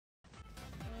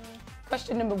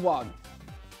Question number 1.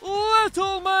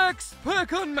 Little Mix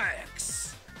Pick and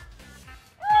Mix.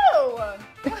 Oh!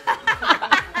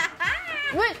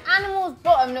 Which animal's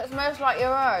bottom looks most like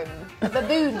your own? A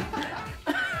baboon.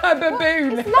 A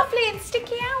baboon. It's lovely and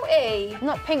sticky outy.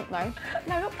 Not pink though.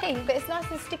 No, not pink, but it's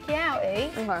nice and sticky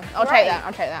outy. Okay, I'll take that.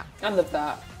 I'll take that. I love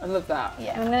that. I love that.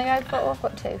 Yeah, I'm gonna go for. I've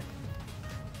got 2.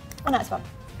 Oh, no, it's fine.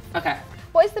 Okay.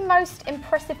 What is the most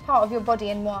impressive part of your body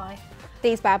and why?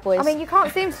 These bad boys. I mean, you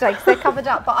can't see them today because they're covered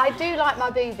up, but I do like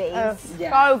my boobies.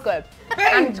 Yeah. So good.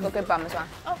 And it's got a good bum as well.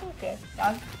 Oh, thank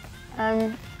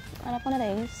you. I love one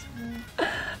of these.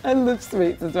 I love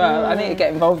sweets as well. I need to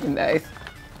get involved in those.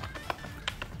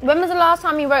 When was the last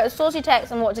time you wrote a saucy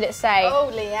text and what did it say?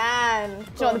 Oh, Leanne.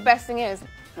 Do you know what the best thing is?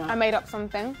 I made up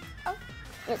something. Oh.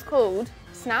 It's called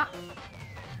Snap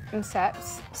and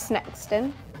Sex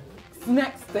Snexton.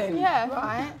 Snexton. Yeah.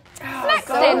 Right.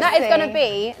 Snexton. That is going to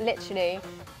be literally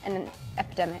an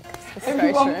epidemic. It's very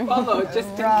Everyone true. follow just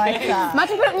in case.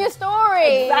 Imagine put it on your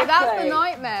story. Exactly. That's the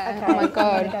nightmare. Okay, Oh my I'm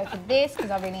god. gonna go for this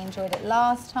because I really enjoyed it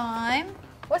last time.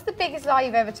 What's the biggest lie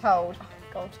you've ever told?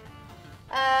 Oh, God.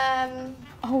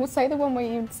 Oh, say the one where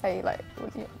you'd say like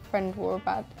when your friend wore a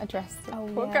bad dress. Oh,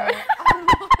 before yeah. going.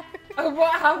 Oh,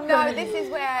 what happened? No, this is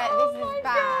where this is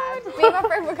bad. Me and my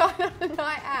friend were going on a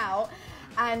night out,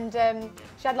 and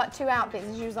she had like 2 outfits,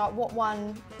 and she was like, "What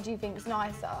one do you think's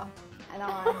nicer?" And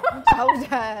I told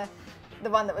her the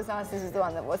one that was nicest was the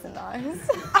one that wasn't nice.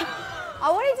 I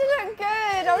wanted to look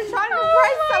good. I was trying to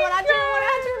impress someone. I didn't want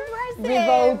her to impress him. We've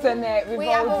all done it. We've We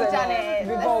all have all done done it. it.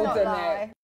 We've Let's all not done lie. it.